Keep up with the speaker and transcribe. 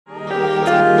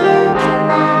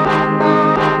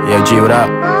G, what up?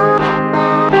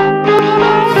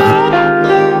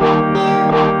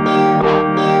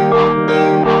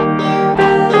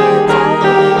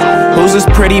 Who's this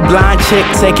pretty blonde chick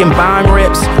taking bong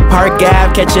rips? Park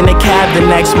Ave, catching a cab the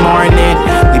next morning.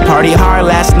 We party hard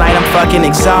last night, I'm fucking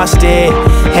exhausted.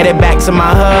 Headed back to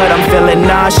my hood, I'm feeling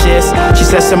nauseous. She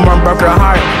said someone broke her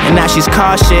heart, and now she's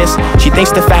cautious. She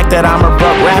thinks the fact that I'm a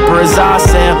broke rapper is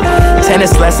awesome.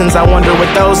 Tennis lessons, I wonder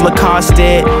what those Lacoste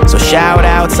did. So shout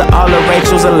out to all the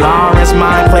Rachels and Lawrence,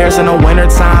 mind players in the winter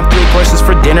time. 3 courses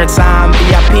for dinner time,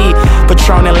 VIP,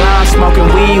 Patron and lime, smoking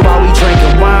weed while we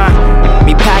drinking wine.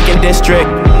 Me packing district,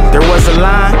 there was a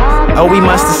line. Oh, we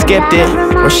must have skipped it,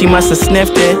 or she must have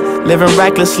sniffed it. Living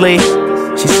recklessly,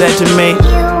 she said to me.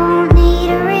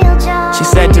 She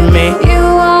said to me, you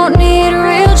won't need a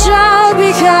real job,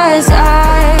 because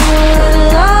I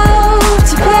would love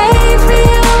to pay for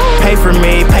you.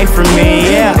 pay for me,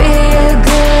 yeah. Be a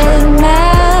good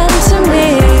man to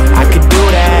me. I could do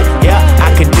that, yeah, I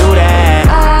could do that.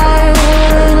 I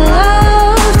would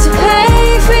love to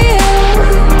pay for you.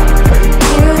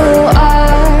 You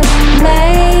are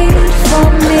made for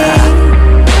me.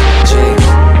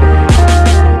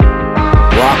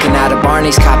 Walking out of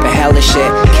Barney's, copping hella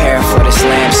shit. Caring for this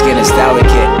lamb, skin is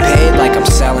delicate.